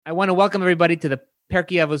I want to welcome everybody to the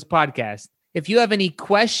Perky Avos podcast. If you have any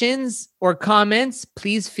questions or comments,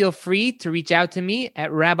 please feel free to reach out to me at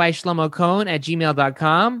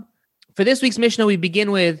rabbishlomocohn@gmail.com. For this week's Mishnah, we begin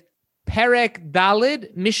with Perek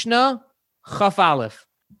Dalid, Mishnah Chaf Aleph.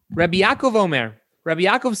 Rabbi Yaakov Omer. Rabbi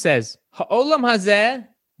Yaakov says, Ha'olam hazeh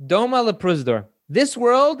doma leprusdor. This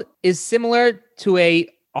world is similar to a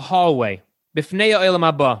hallway. Bifnei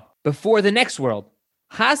ha'olam haba, before the next world.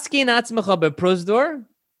 Haskin atzmecha beprusdor.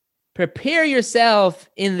 Prepare yourself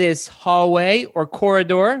in this hallway or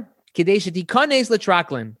corridor, so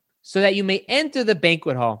that you may enter the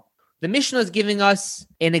banquet hall. The Mishnah is giving us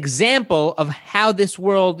an example of how this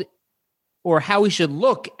world, or how we should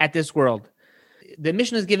look at this world. The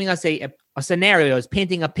Mishnah is giving us a scenario, is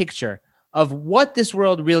painting a picture of what this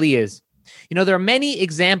world really is. You know, there are many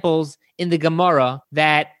examples in the Gemara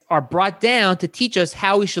that are brought down to teach us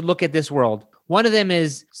how we should look at this world. One of them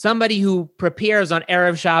is somebody who prepares on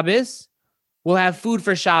Erev Shabbos will have food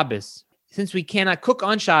for Shabbos. Since we cannot cook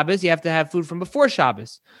on Shabbos, you have to have food from before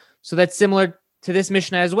Shabbos. So that's similar to this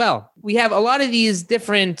Mishnah as well. We have a lot of these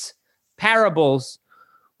different parables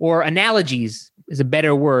or analogies is a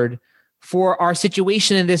better word for our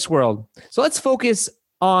situation in this world. So let's focus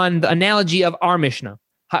on the analogy of our Mishnah.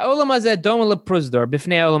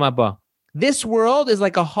 This world is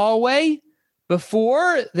like a hallway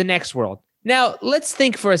before the next world. Now, let's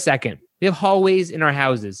think for a second. We have hallways in our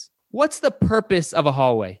houses. What's the purpose of a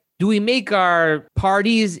hallway? Do we make our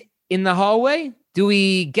parties in the hallway? Do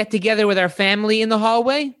we get together with our family in the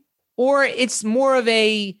hallway? Or it's more of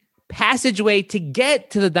a passageway to get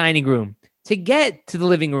to the dining room, to get to the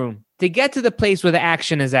living room, to get to the place where the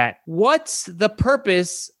action is at? What's the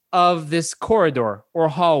purpose of this corridor or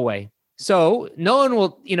hallway? So no one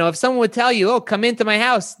will, if someone would tell you, oh, come into my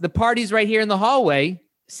house, the party's right here in the hallway,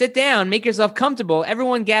 sit down, make yourself comfortable,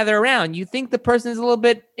 everyone gather around. You think the person is a little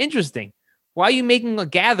bit interesting. Why are you making a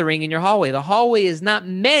gathering in your hallway? The hallway is not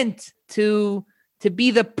meant to be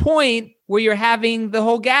the point where you're having the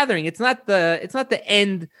whole gathering. It's not the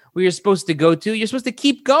end where you're supposed to go to. You're supposed to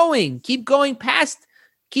keep going past,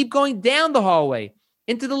 keep going down the hallway,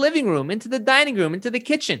 into the living room, into the dining room, into the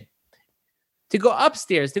kitchen, to go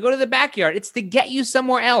upstairs, to go to the backyard. It's to get you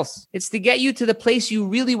somewhere else. It's to get you to the place you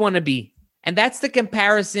really want to be. And that's the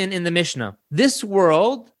comparison in the Mishnah. This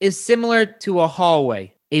world is similar to a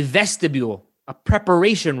hallway, a vestibule, a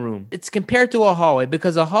preparation room. It's compared to a hallway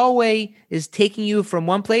because a hallway is taking you from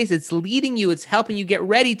one place. It's leading you. It's helping you get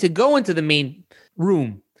ready to go into the main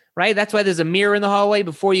room, right? That's why there's a mirror in the hallway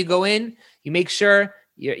before you go in. You make sure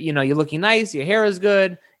you're looking nice. Your hair is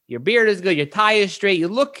good. Your beard is good. Your tie is straight.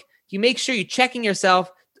 You make sure you're checking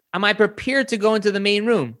yourself. Am I prepared to go into the main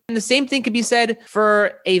room? And the same thing could be said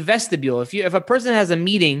for a vestibule. If a person has a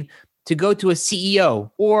meeting to go to a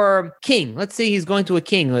CEO or king, let's say he's going to a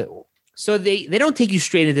king. So they don't take you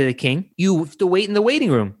straight into the king. You have to wait in the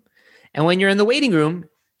waiting room. And when you're in the waiting room,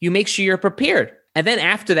 you make sure you're prepared. And then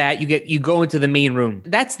after that, you go into the main room.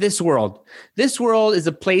 That's this world. This world is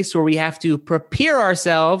a place where we have to prepare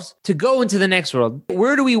ourselves to go into the next world.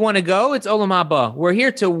 Where do we want to go? It's Olam Haba. We're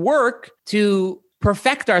here to work to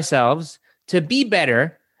perfect ourselves, to be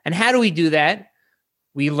better. And how do we do that?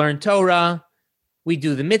 We learn Torah. We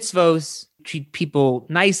do the mitzvos, treat people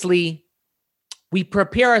nicely. We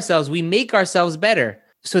prepare ourselves. We make ourselves better.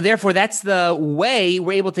 So therefore, that's the way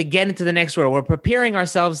we're able to get into the next world. We're preparing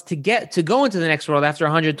ourselves to go into the next world after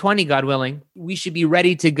 120, God willing. We should be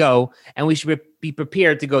ready to go, and we should be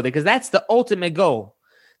prepared to go there because that's the ultimate goal.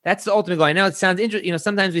 That's the ultimate goal. I know it sounds interesting.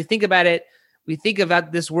 Sometimes we think about it. We think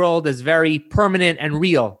about this world as very permanent and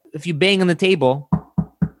real. If you bang on the table,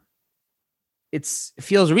 it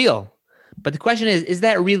feels real. But the question is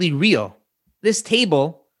that really real? This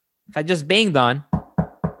table, if I just banged on,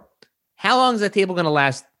 how long is that table going to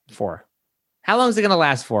last for? How long is it going to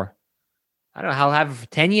last for? I don't know. I'll have it for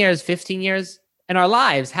 10 years, 15 years. In our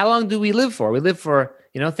lives, how long do we live for? We live for,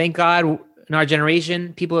 thank God in our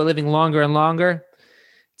generation, people are living longer and longer.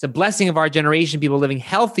 It's a blessing of our generation, people living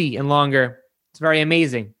healthy and longer. It's very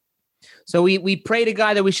amazing. So we pray to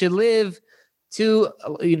God that we should live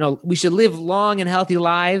we should live long and healthy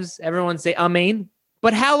lives. Everyone say amen.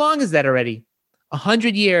 But how long is that already?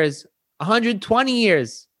 100 years, 120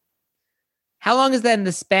 years. How long is that in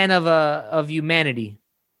the span of humanity?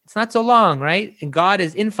 It's not so long, right? And God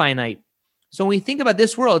is infinite. So when we think about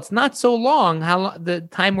this world, it's not so long the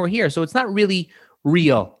time we're here. So it's not really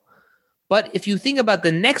real. But if you think about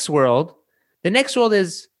the next world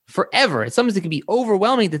is forever. It's something that can be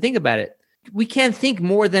overwhelming to think about it. We can't think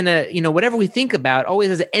more than whatever we think about always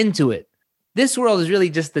has an end to it. This world is really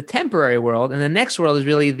just the temporary world, and the next world is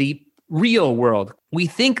really the real world. We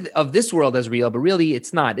think of this world as real, but really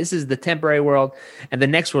it's not. This is the temporary world, and the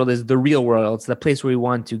next world is the real world. It's the place where we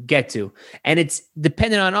want to get to. And it's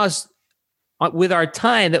dependent on us with our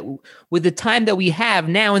time, that with the time that we have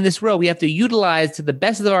now in this world, we have to utilize to the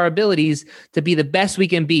best of our abilities to be the best we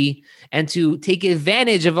can be and to take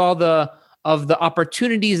advantage of all the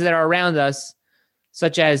opportunities that are around us,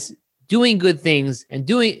 such as doing good things and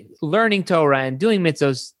learning Torah and doing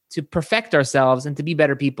mitzvos to perfect ourselves and to be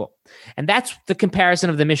better people. And that's the comparison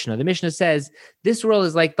of the Mishnah. The Mishnah says this world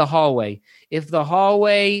is like the hallway. If the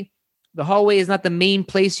hallway is not the main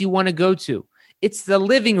place you want to go to, it's the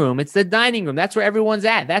living room, it's the dining room. That's where everyone's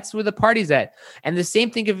at. That's where the party's at. And the same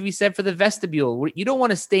thing can be said for the vestibule. You don't want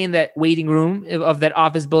to stay in that waiting room of that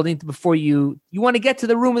office building before you want to get to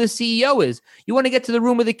the room where the CEO is. You want to get to the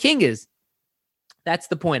room where the king is. That's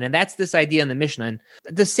the point. And that's this idea in the Mishnah. And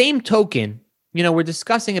the same token, we're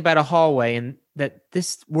discussing about a hallway and that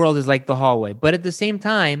this world is like the hallway. But at the same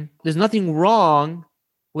time, there's nothing wrong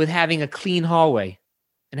with having a clean hallway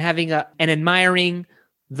and having and admiring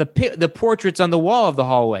the portraits on the wall of the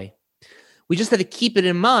hallway. We just have to keep it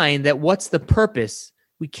in mind that what's the purpose?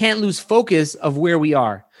 We can't lose focus of where we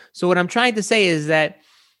are. So what I'm trying to say is that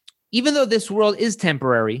even though this world is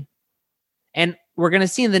temporary, and we're going to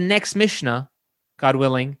see in the next Mishnah, God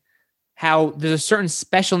willing, how there's a certain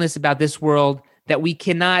specialness about this world that we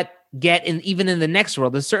cannot get even in the next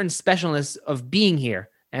world. There's a certain specialness of being here.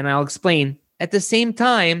 And I'll explain. At the same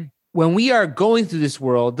time, when we are going through this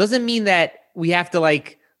world, doesn't mean that we have to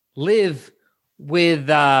live with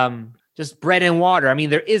just bread and water. I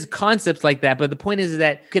mean, there is concepts like that, but the point is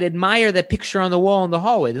that you could admire that picture on the wall in the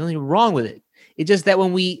hallway. There's nothing wrong with it. It's just that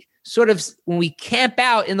when we camp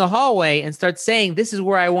out in the hallway and start saying, this is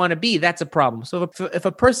where I want to be, that's a problem. So if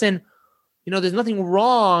a person, there's nothing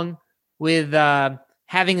wrong with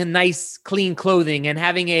having a nice, clean clothing and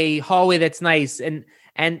having a hallway that's nice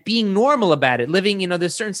and being normal about it, living,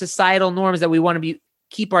 there's certain societal norms that we want to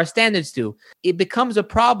keep our standards to. It becomes a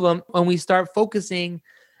problem when we start focusing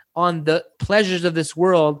on the pleasures of this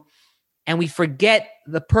world and we forget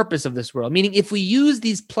the purpose of this world. Meaning, if we use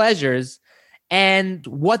these pleasures and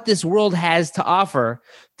what this world has to offer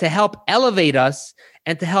to help elevate us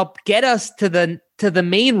and to help get us to the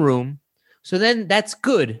main room, so then that's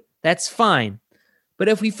good. That's fine. But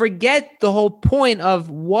if we forget the whole point of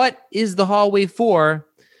what is the hallway for,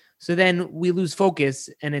 so then we lose focus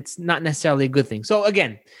and it's not necessarily a good thing. So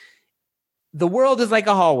again, the world is like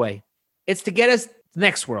a hallway. It's to get us to the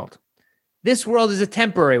next world. This world is a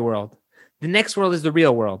temporary world. The next world is the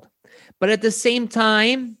real world. But at the same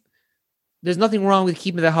time, there's nothing wrong with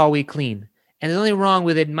keeping the hallway clean. And there's nothing wrong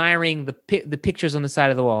with admiring the pictures on the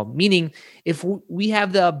side of the wall. Meaning, if we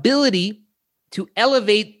have the ability to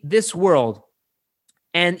elevate this world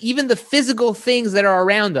and even the physical things that are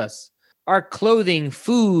around us, our clothing,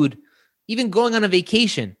 food, even going on a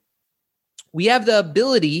vacation, we have the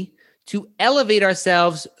ability to elevate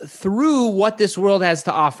ourselves through what this world has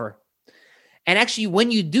to offer. And actually,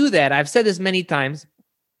 when you do that, I've said this many times,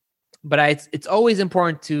 but it's always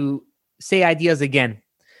important to say ideas again.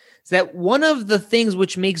 Is that one of the things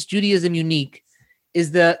which makes Judaism unique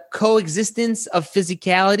is the coexistence of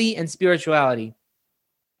physicality and spirituality.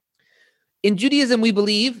 In Judaism, we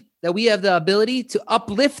believe that we have the ability to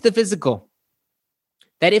uplift the physical.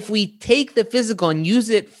 That if we take the physical and use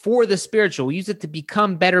it for the spiritual, we use it to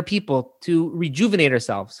become better people, to rejuvenate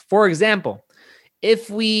ourselves. For example, if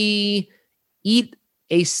we eat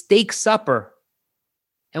a steak supper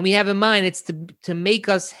and we have in mind it's to make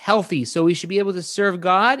us healthy, so we should be able to serve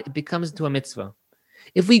God, it becomes into a mitzvah.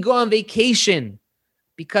 If we go on vacation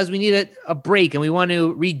because we need a break and we want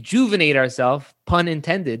to rejuvenate ourselves, pun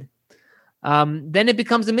intended, then it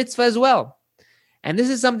becomes a mitzvah as well. And this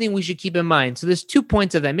is something we should keep in mind. So there's 2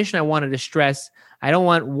 points of that mission I wanted to stress. I don't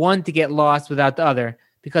want one to get lost without the other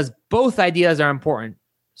because both ideas are important.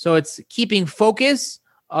 So it's keeping focus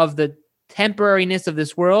of the temporariness of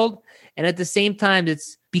this world. And at the same time,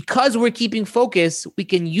 it's because we're keeping focus, we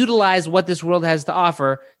can utilize what this world has to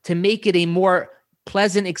offer to make it a more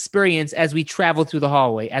pleasant experience as we travel through the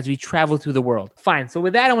hallway, as we travel through the world. Fine. So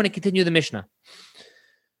with that, I want to continue the Mishnah.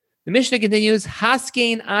 The Mishnah continues,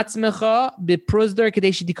 Haskein atzmecha b'pruzder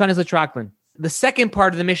kadesh tikanes l'traklin. The second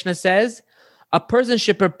part of the Mishnah says, a person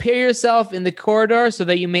should prepare yourself in the corridor so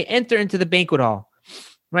that you may enter into the banquet hall.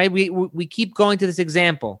 Right? We keep going to this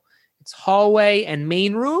example. It's hallway and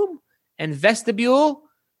main room and vestibule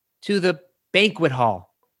to the banquet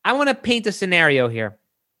hall. I want to paint a scenario here.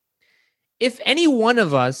 If any one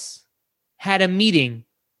of us had a meeting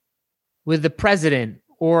with the president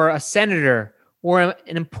or a senator or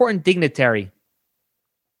an important dignitary,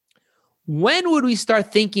 When would we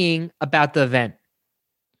start thinking about the event?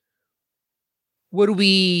 Would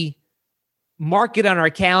we mark it on our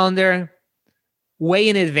calendar way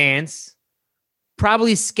in advance,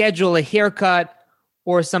 probably schedule a haircut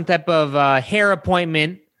or some type of hair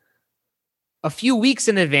appointment a few weeks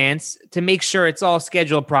in advance to make sure it's all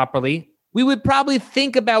scheduled properly? We would probably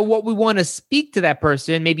think about what we want to speak to that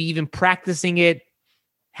person, maybe even practicing it,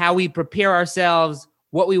 how we prepare ourselves,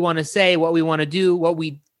 what we want to say, what we want to do, what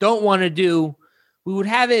we don't want to do. We would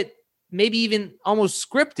have it maybe even almost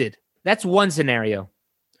scripted. That's one scenario.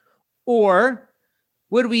 Or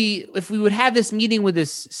if we would have this meeting with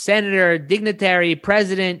this senator, dignitary,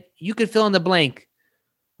 president, you could fill in the blank.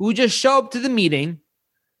 We would just show up to the meeting.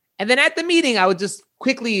 And then at the meeting, I would just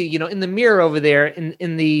quickly, in the mirror over there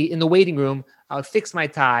in the waiting room, I would fix my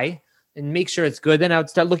tie and make sure it's good. Then I would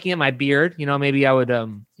start looking at my beard. Maybe I would,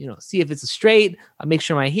 see if it's straight. I'll make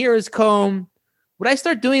sure my hair is combed. Would I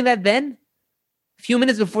start doing that then? A few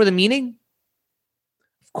minutes before the meeting?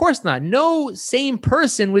 Of course not. No sane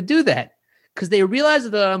person would do that because they realize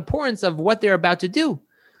the importance of what they're about to do.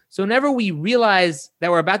 So whenever we realize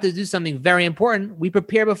that we're about to do something very important, we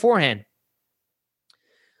prepare beforehand.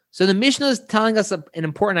 So the Mishnah is telling us an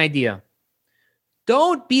important idea.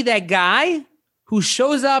 Don't be that guy who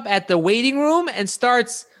shows up at the waiting room and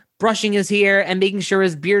starts brushing his hair and making sure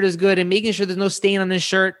his beard is good and making sure there's no stain on his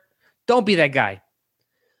shirt. Don't be that guy.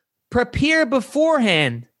 Prepare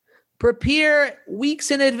beforehand. Prepare weeks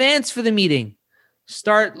in advance for the meeting.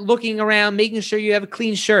 Start looking around, making sure you have a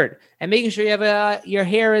clean shirt and making sure you have your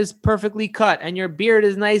hair is perfectly cut and your beard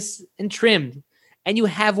is nice and trimmed and you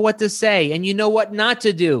have what to say and you know what not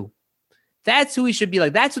to do. That's who we should be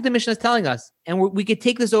like. That's what the Mishnah is telling us. And we could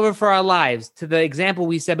take this over for our lives to the example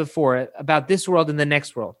we said before about this world and the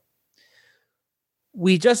next world.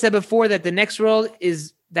 We just said before that the next world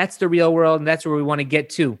that's the real world and that's where we want to get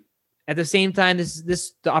to. At the same time,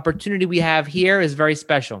 the opportunity we have here is very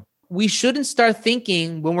special. We shouldn't start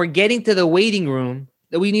thinking when we're getting to the waiting room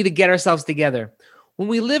that we need to get ourselves together. When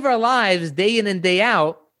we live our lives day in and day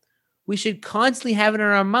out, we should constantly have it in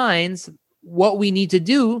our minds what we need to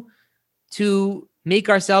do to make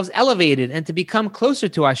ourselves elevated and to become closer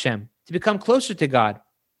to Hashem, to become closer to God.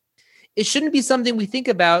 It shouldn't be something we think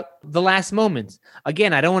about the last moments.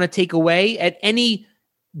 Again, I don't want to take away at any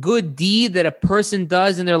good deed that a person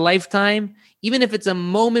does in their lifetime. Even if it's a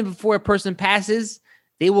moment before a person passes,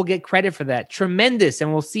 they will get credit for that. Tremendous.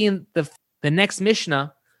 And we'll see in the next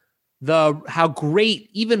Mishnah how great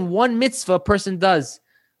even one mitzvah a person does.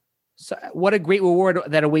 So what a great reward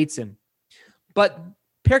that awaits him. But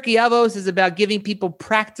Pirkei Avos is about giving people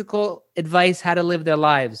practical advice how to live their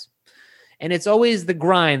lives. And it's always the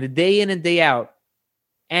grind, the day in and day out.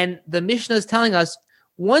 And the Mishnah is telling us,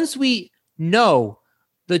 once we know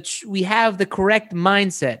that we have the correct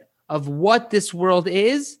mindset of what this world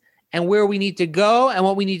is and where we need to go and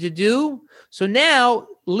what we need to do, so now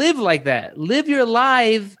live like that. Live your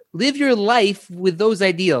life with those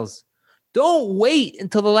ideals. Don't wait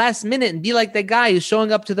until the last minute and be like that guy who's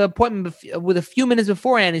showing up to the appointment with a few minutes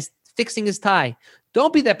beforehand. He's fixing his tie.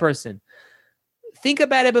 Don't be that person. Think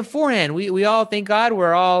about it beforehand. We all, thank God,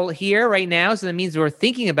 we're all here right now. So that means we're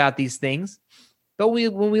thinking about these things. But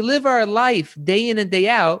when we live our life day in and day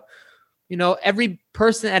out, every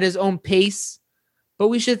person at his own pace, but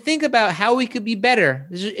we should think about how we could be better.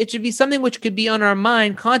 It should be something which could be on our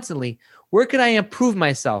mind constantly. Where can I improve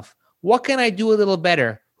myself? What can I do a little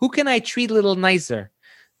better? Who can I treat a little nicer?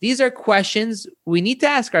 These are questions we need to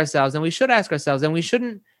ask ourselves, and we should ask ourselves, and we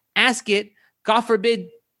shouldn't ask it, God forbid,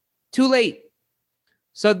 too late.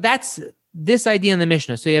 So that's this idea in the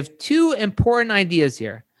Mishnah. So you have two important ideas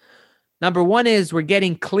here. Number one is we're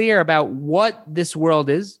getting clear about what this world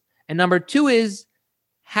is. And number two is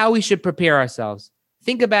how we should prepare ourselves.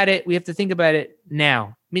 Think about it. We have to think about it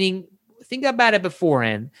now, meaning think about it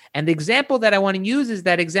beforehand. And the example that I want to use is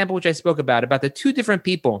that example which I spoke about the two different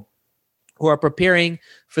people who are preparing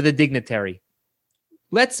for the dignitary.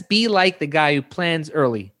 Let's be like the guy who plans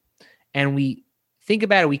early. And we think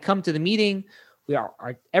about it. We come to the meeting.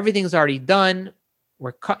 Everything's already done.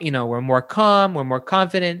 We're more calm. We're more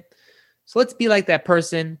confident. So let's be like that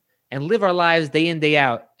person and live our lives day in, day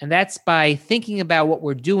out. And that's by thinking about what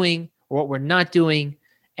we're doing or what we're not doing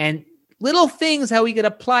and little things, how we could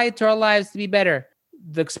apply it to our lives to be better.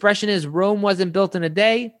 The expression is Rome wasn't built in a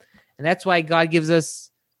day. And that's why God gives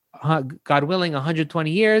us, God willing,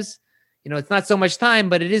 120 years. It's not so much time,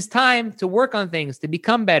 but it is time to work on things, to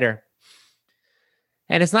become better.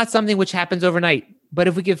 And it's not something which happens overnight. But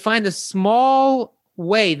if we could find a small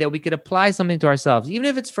way that we could apply something to ourselves, even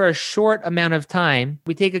if it's for a short amount of time,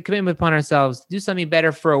 we take a commitment upon ourselves to do something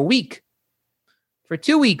better for a week, for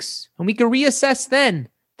 2 weeks, and we can reassess then.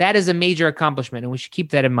 That is a major accomplishment, and we should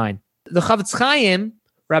keep that in mind. The Chavetz Chaim,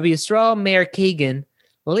 Rabbi Yisrael Meir Kagan,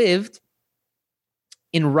 lived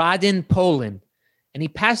in Radin, Poland, and he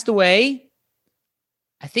passed away,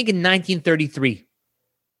 I think, in 1933.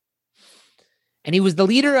 And he was the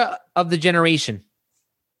leader of the generation.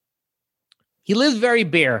 He lived very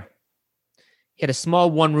bare. He had a small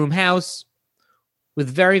one-room house with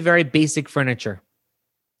very, very basic furniture.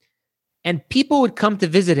 And people would come to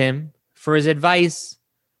visit him for his advice,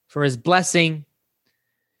 for his blessing.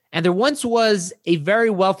 And there once was a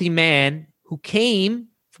very wealthy man who came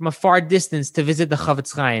from a far distance to visit the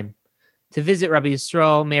Chavetz Chaim, to visit Rabbi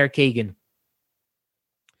Yisrael Meir Kagan.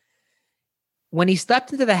 When he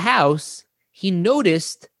stepped into the house, he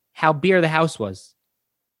noticed how bare the house was.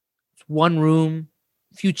 It's one room,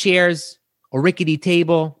 a few chairs, a rickety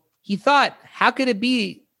table. He thought, how could it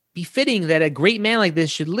be befitting that a great man like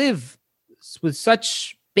this should live with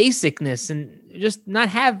such basicness and just not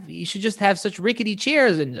have, you should just have such rickety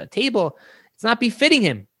chairs and a table. It's not befitting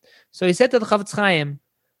him. So he said to the Chavetz Chaim,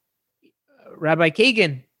 Rabbi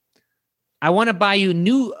Kagan, I want to buy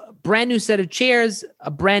you brand new set of chairs, a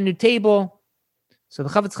brand new table. So the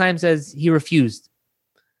Chavetz Chaim says he refused.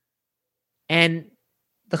 And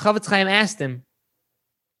the Chavetz Chaim asked him,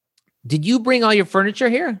 did you bring all your furniture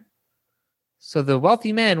here? So the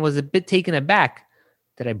wealthy man was a bit taken aback.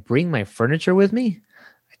 Did I bring my furniture with me?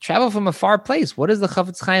 I travel from a far place. What does the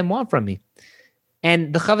Chavetz Chaim want from me?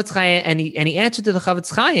 And the Chavetz Chaim, and he answered to the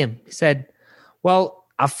Chavetz Chaim. He said, well,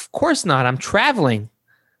 of course not. I'm traveling.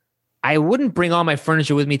 I wouldn't bring all my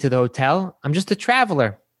furniture with me to the hotel. I'm just a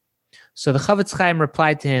traveler. So the Chavetz Chaim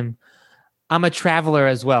replied to him, I'm a traveler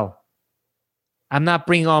as well. I'm not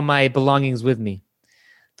bringing all my belongings with me.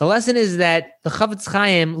 The lesson is that the Chavetz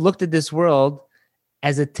Chaim looked at this world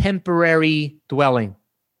as a temporary dwelling.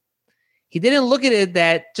 He didn't look at it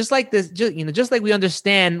that just like we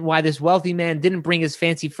understand why this wealthy man didn't bring his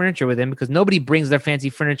fancy furniture with him, because nobody brings their fancy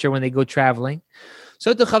furniture when they go traveling.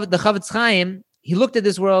 So the Chavetz Chaim, he looked at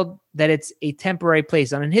this world that it's a temporary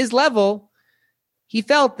place. And on his level, he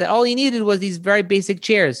felt that all he needed was these very basic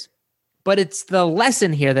chairs. But it's the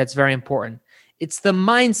lesson here that's very important. It's the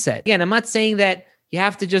mindset. Again, I'm not saying that you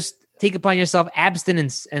have to just take upon yourself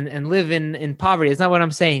abstinence and live in poverty. It's not what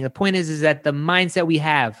I'm saying. The point is that the mindset we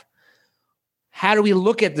have, how do we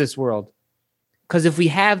look at this world? Because if we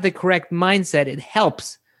have the correct mindset, it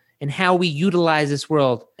helps in how we utilize this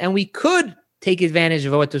world. And we could take advantage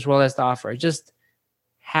of what this world has to offer. Just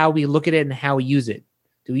how we look at it and how we use it.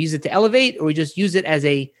 Do we use it to elevate, or we just use it as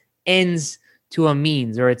a ends to a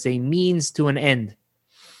means, or it's a means to an end?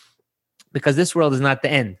 Because this world is not the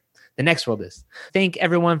end. The next world is. Thank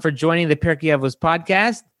everyone for joining the Pirkei Avos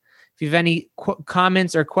podcast. If you have any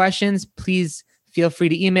comments or questions, please feel free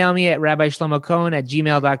to email me at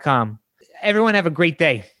rabbishlomocohen@gmail.com. Everyone have a great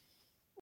day.